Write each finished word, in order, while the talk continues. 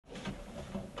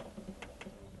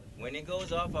When it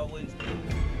goes off, I wouldn't.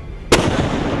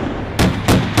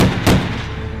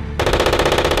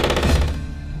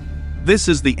 This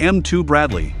is the M2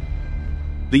 Bradley.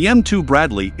 The M2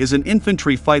 Bradley is an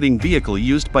infantry fighting vehicle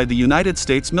used by the United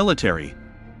States military.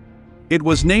 It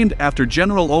was named after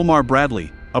General Omar Bradley,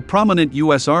 a prominent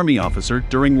U.S. Army officer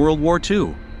during World War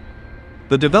II.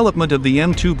 The development of the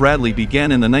M2 Bradley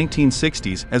began in the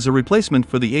 1960s as a replacement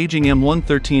for the aging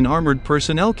M113 armored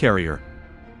personnel carrier.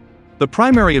 The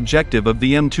primary objective of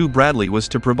the M2 Bradley was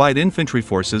to provide infantry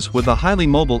forces with a highly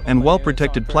mobile and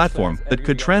well-protected platform that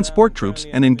could transport troops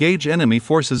and engage enemy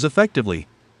forces effectively.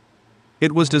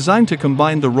 It was designed to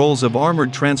combine the roles of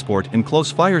armored transport and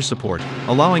close fire support,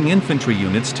 allowing infantry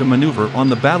units to maneuver on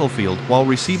the battlefield while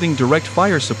receiving direct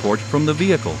fire support from the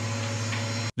vehicle.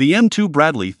 The M2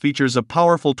 Bradley features a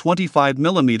powerful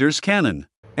 25mm cannon,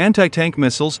 anti-tank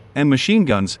missiles, and machine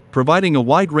guns, providing a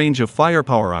wide range of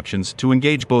firepower options to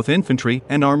engage both infantry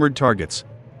and armored targets.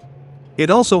 It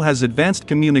also has advanced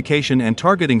communication and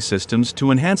targeting systems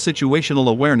to enhance situational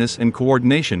awareness and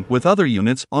coordination with other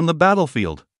units on the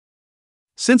battlefield.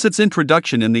 Since its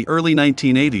introduction in the early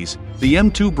 1980s, the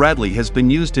M2 Bradley has been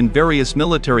used in various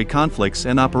military conflicts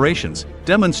and operations,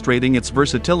 demonstrating its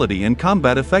versatility and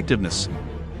combat effectiveness.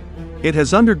 It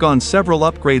has undergone several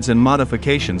upgrades and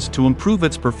modifications to improve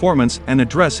its performance and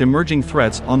address emerging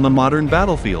threats on the modern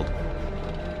battlefield.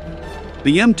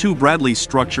 The M2 Bradley's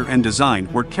structure and design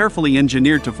were carefully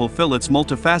engineered to fulfill its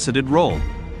multifaceted role.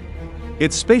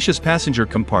 Its spacious passenger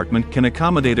compartment can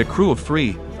accommodate a crew of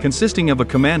 3, consisting of a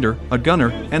commander, a gunner,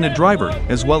 and a driver,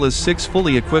 as well as 6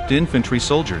 fully equipped infantry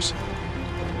soldiers.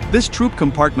 This troop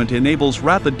compartment enables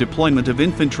rapid deployment of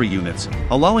infantry units,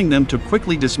 allowing them to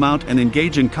quickly dismount and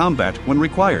engage in combat when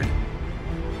required.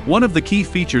 One of the key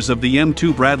features of the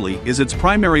M2 Bradley is its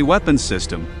primary weapons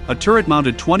system, a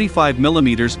turret-mounted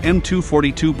 25mm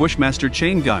M242 Bushmaster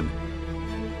chain gun.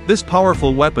 This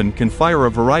powerful weapon can fire a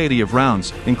variety of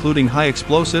rounds, including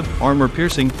high-explosive,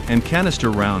 armor-piercing, and canister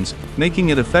rounds, making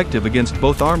it effective against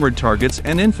both armored targets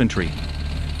and infantry.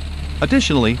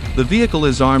 Additionally, the vehicle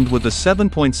is armed with a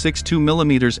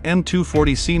 7.62mm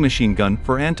M240C machine gun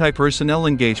for anti-personnel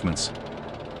engagements.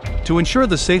 To ensure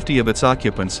the safety of its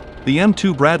occupants, the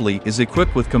M2 Bradley is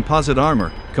equipped with composite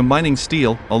armor, combining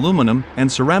steel, aluminum,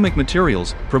 and ceramic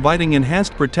materials, providing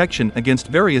enhanced protection against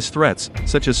various threats,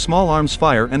 such as small arms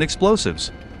fire and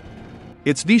explosives.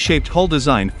 Its V-shaped hull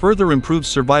design further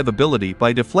improves survivability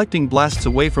by deflecting blasts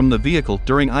away from the vehicle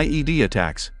during IED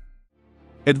attacks.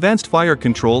 Advanced fire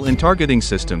control and targeting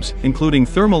systems, including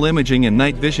thermal imaging and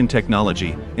night vision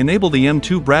technology, enable the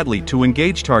M2 Bradley to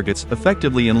engage targets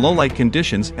effectively in low-light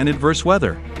conditions and adverse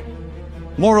weather.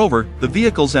 Moreover, the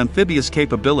vehicle's amphibious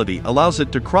capability allows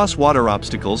it to cross water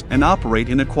obstacles and operate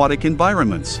in aquatic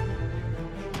environments,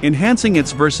 enhancing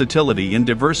its versatility in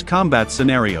diverse combat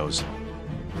scenarios.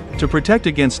 To protect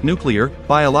against nuclear,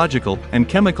 biological, and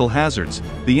chemical hazards,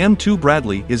 the M2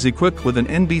 Bradley is equipped with an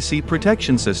NBC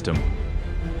protection system.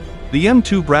 The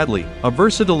M2 Bradley, a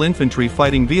versatile infantry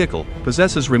fighting vehicle,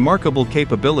 possesses remarkable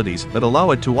capabilities that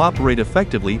allow it to operate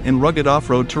effectively in rugged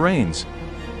off-road terrains.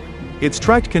 Its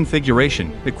tracked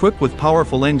configuration, equipped with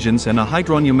powerful engines and a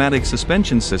hydropneumatic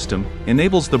suspension system,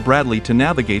 enables the Bradley to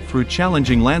navigate through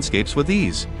challenging landscapes with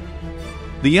ease.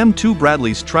 The M2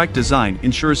 Bradley's track design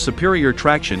ensures superior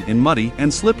traction in muddy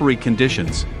and slippery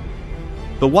conditions.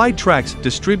 The wide tracks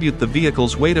distribute the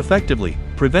vehicle's weight effectively,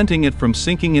 preventing it from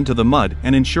sinking into the mud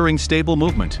and ensuring stable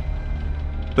movement.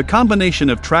 The combination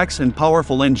of tracks and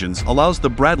powerful engines allows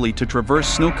the Bradley to traverse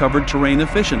snow-covered terrain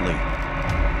efficiently.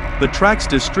 The tracks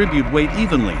distribute weight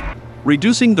evenly,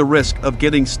 reducing the risk of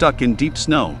getting stuck in deep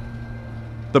snow.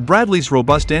 The Bradley's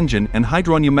robust engine and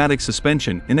hydropneumatic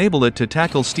suspension enable it to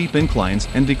tackle steep inclines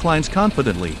and declines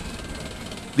confidently.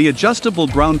 The adjustable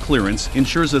ground clearance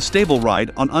ensures a stable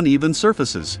ride on uneven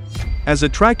surfaces. As a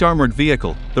tracked armored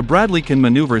vehicle, the Bradley can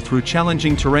maneuver through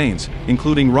challenging terrains,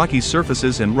 including rocky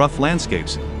surfaces and rough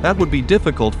landscapes, that would be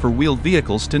difficult for wheeled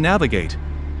vehicles to navigate.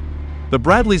 The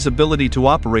Bradley's ability to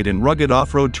operate in rugged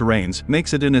off-road terrains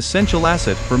makes it an essential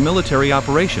asset for military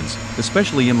operations,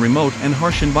 especially in remote and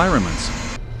harsh environments.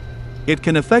 It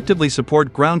can effectively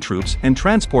support ground troops and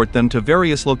transport them to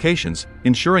various locations,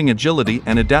 ensuring agility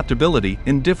and adaptability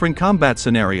in different combat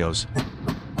scenarios.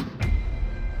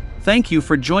 Thank you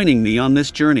for joining me on this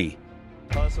journey.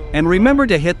 And remember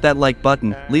to hit that like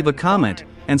button, leave a comment,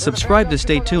 and subscribe to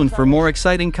stay tuned for more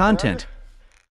exciting content.